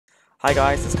Hi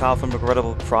guys, it's Kyle from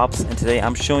Regrettable Props, and today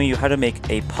I'm showing you how to make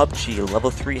a PUBG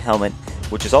Level 3 helmet,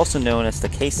 which is also known as the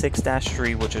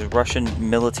K6-3, which is Russian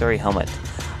military helmet.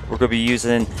 We're going to be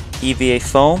using EVA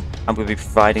foam. I'm going to be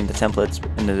providing the templates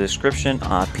in the description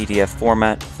on PDF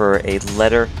format for a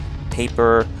letter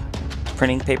paper,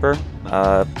 printing paper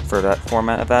for that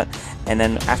format of that. And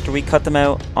then after we cut them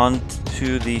out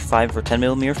onto the 5 or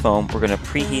 10mm foam, we're going to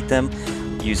preheat them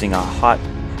using a hot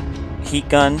heat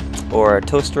gun or a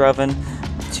toaster oven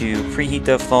to preheat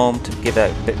the foam to give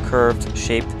that bit curved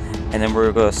shape, and then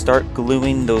we're going to start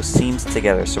gluing those seams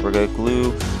together. So we're going to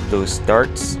glue those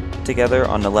darts together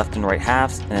on the left and right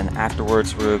halves, and then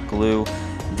afterwards we're going to glue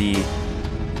the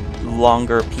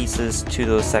longer pieces to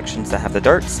those sections that have the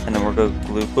darts, and then we're going to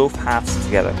glue both halves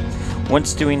together.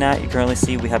 Once doing that, you currently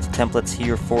see we have the templates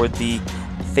here for the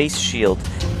face shield,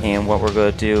 and what we're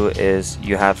going to do is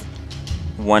you have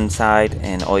one side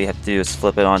and all you have to do is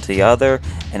flip it onto the other,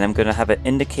 and I'm going to have an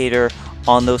indicator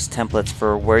on those templates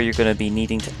for where you're going to be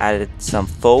needing to add some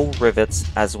faux rivets,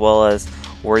 as well as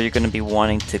where you're going to be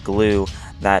wanting to glue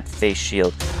that face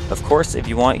shield. Of course, if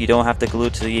you want, you don't have to glue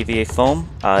to the EVA foam.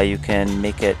 You can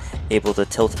make it able to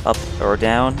tilt up or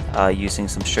down using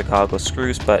some Chicago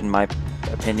screws, but in my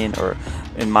opinion, or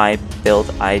in my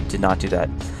build, I did not do that.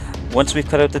 Once we've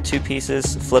cut out the two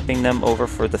pieces, flipping them over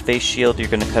for the face shield, you're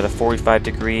going to cut a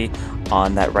 45-degree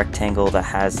on that rectangle that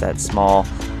has that small,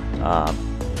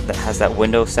 that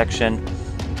window section.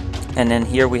 And then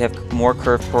here we have more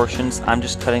curved portions. I'm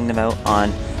just cutting them out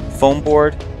on foam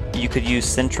board. You could use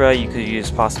Sintra, you could use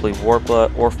possibly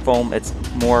Warpla or foam. It's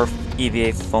more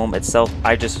EVA foam itself.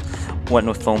 I just went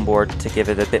with foam board to give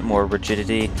it a bit more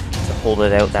rigidity to hold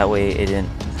it out. That way it didn't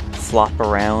flop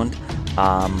around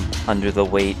under the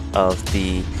weight of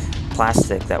the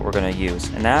plastic that we're going to use.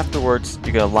 And afterwards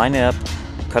you're going to line it up,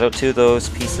 cut out two of those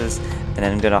pieces, and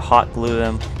then I'm going to hot glue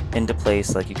them into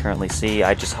place like you currently see.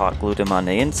 I just hot glued them on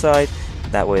the inside,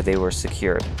 that way they were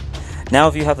secured. Now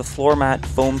if you have the floor mat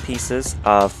foam pieces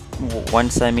of 1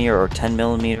 cm or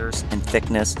 10mm in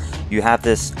thickness, you have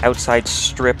this outside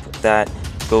strip that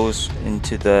goes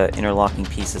into the interlocking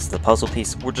pieces, the puzzle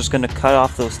piece. We're just going to cut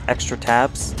off those extra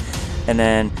tabs and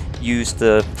then use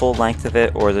the full length of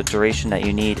it or the duration that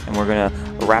you need, and we're going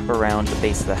to wrap around the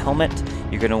base of the helmet.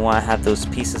 You're going to want to have those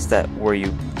pieces that where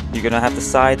you're going to have the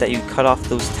side that you cut off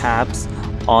those tabs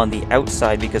on the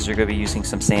outside, because you're going to be using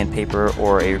some sandpaper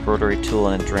or a rotary tool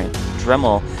and a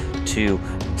Dremel to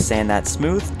sand that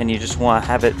smooth, and you just want to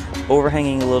have it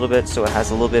overhanging a little bit so it has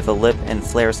a little bit of a lip and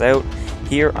flares out.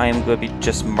 Here I am going to be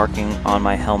just marking on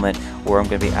my helmet where I'm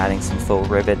going to be adding some faux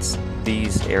rivets.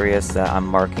 These areas that I'm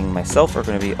marking myself are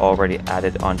going to be already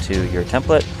added onto your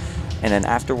template, and then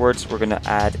afterwards we're going to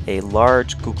add a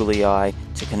large googly eye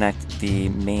to connect the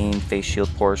main face shield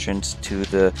portions to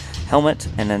the helmet,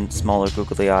 and then smaller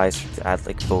googly eyes to add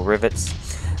like faux rivets.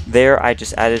 There I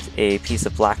just added a piece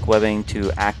of black webbing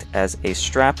to act as a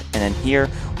strap, and then here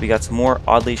we got some more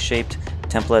oddly shaped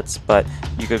templates, but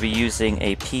you're going to be using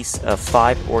a piece of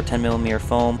 5 or 10mm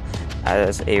foam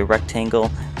as a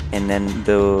rectangle, and then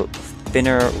the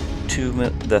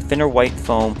thinner white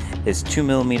foam is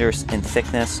 2mm in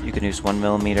thickness. You can use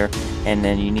 1mm, and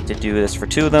then you need to do this for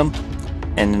 2 of them,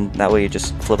 and that way you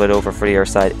just flip it over for the other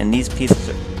side. And these pieces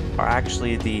are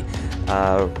actually the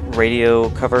radio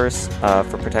covers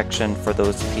for protection for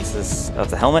those pieces of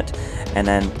the helmet, and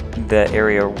then the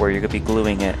area where you're going to be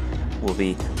gluing it will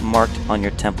be marked on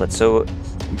your template. So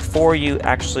before you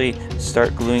actually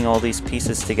start gluing all these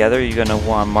pieces together, you're going to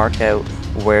want to mark out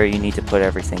where you need to put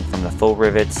everything, from the faux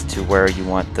rivets to where you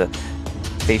want the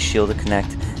face shield to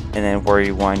connect, and then where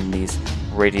you want these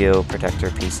radio protector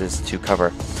pieces to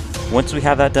cover. Once we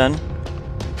have that done,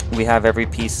 we have every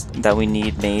piece that we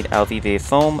need made out of EVA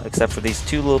foam, except for these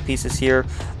two little pieces here.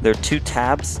 There are 2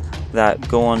 tabs that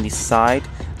go on the side.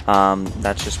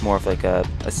 That's just more of like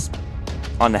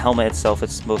on the helmet itself,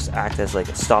 it's supposed to act as like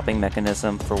a stopping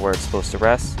mechanism for where it's supposed to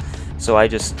rest. So I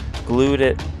just glued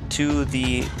it to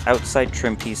the outside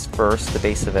trim piece first, the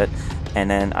base of it, and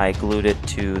then I glued it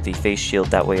to the face shield.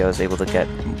 That way I was able to get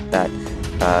that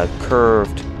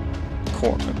curved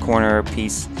corner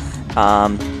piece.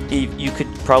 You could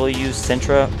probably use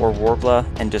Sintra or Warpla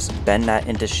and just bend that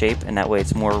into shape, and that way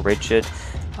it's more rigid.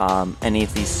 Any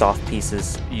of these soft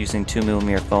pieces using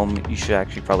 2mm foam, you should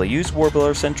actually probably use Warpla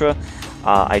or Sintra.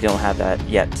 I don't have that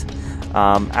yet.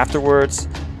 Afterwards,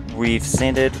 we've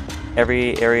sanded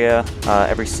every area,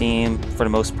 every seam for the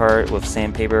most part with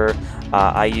sandpaper.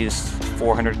 I used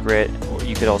 400 grit, or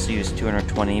you could also use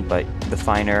 220, but the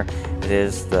finer it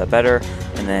is, the better.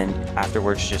 And then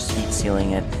afterwards, just heat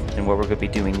sealing it. And what we're going to be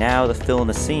doing now to fill in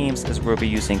the seams is we'll be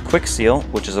using Kwik Seal,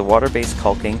 which is a water-based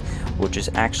caulking, which is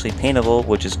actually paintable,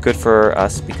 which is good for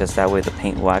us because that way the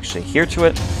paint will actually adhere to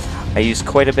it. I used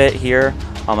quite a bit here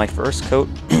on my first coat.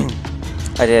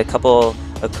 I did a couple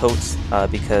of coats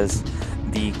because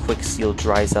the Kwik seal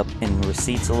dries up and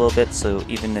recedes a little bit, so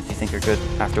even if you think you're good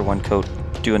after one coat,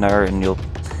 do another and you'll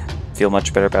feel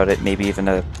much better about it, maybe even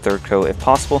a third coat if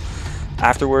possible.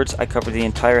 Afterwards, I covered the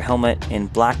entire helmet in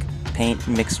black paint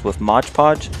mixed with Mod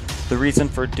Podge. The reason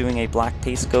for doing a black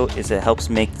paste coat is it helps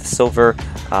make the silver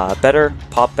better,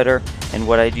 pop better, and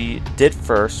what I did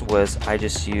first was I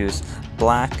just used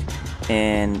black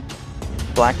and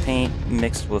black paint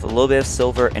mixed with a little bit of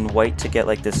silver and white to get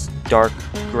like this dark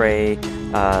gray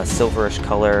silverish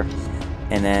color,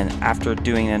 and then after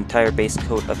doing an entire base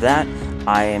coat of that,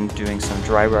 I am doing some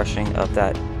dry brushing of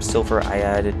that silver I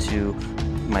added to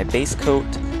my base coat,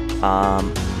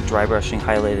 dry brushing,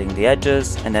 highlighting the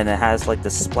edges, and then it has like the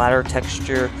splatter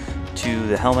texture to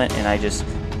the helmet, and I just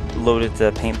loaded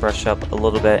the paintbrush up a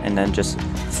little bit and then just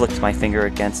flicked my finger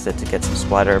against it to get some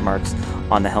splatter marks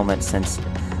on the helmet. Since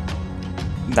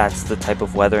that's the type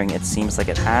of weathering it seems like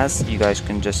it has, you guys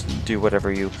can just do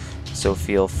whatever you so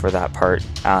feel for that part.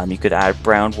 You could add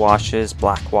brown washes,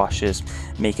 black washes,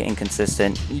 make it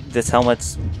inconsistent. This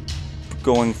helmet's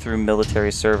going through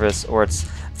military service, or it's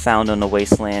found on the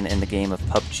wasteland in the game of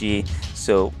PUBG,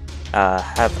 so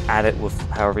have at it with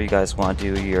however you guys want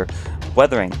to do your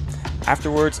weathering.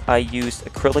 Afterwards, I used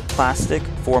acrylic plastic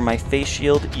for my face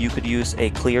shield. You could use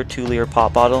a clear 2-liter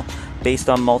pop bottle. Based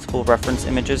on multiple reference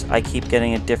images, I keep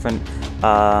getting a different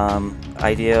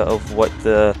idea of what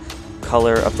the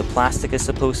color of the plastic is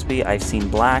supposed to be. I've seen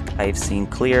black, I've seen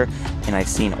clear, and I've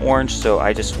seen orange, so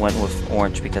I just went with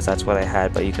orange because that's what I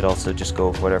had, but you could also just go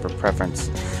with whatever preference.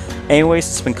 Anyways,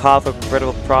 it's been Kyle for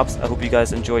Regrettable Props. I hope you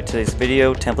guys enjoyed today's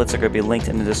video. Templates are going to be linked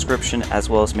in the description as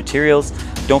well as materials.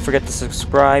 Don't forget to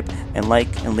subscribe and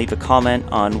like and leave a comment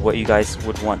on what you guys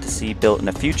would want to see built in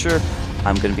the future.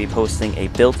 I'm going to be posting a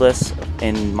build list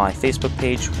in my Facebook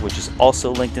page, which is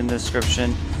also linked in the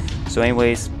description. So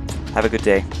anyways, have a good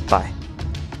day. Bye.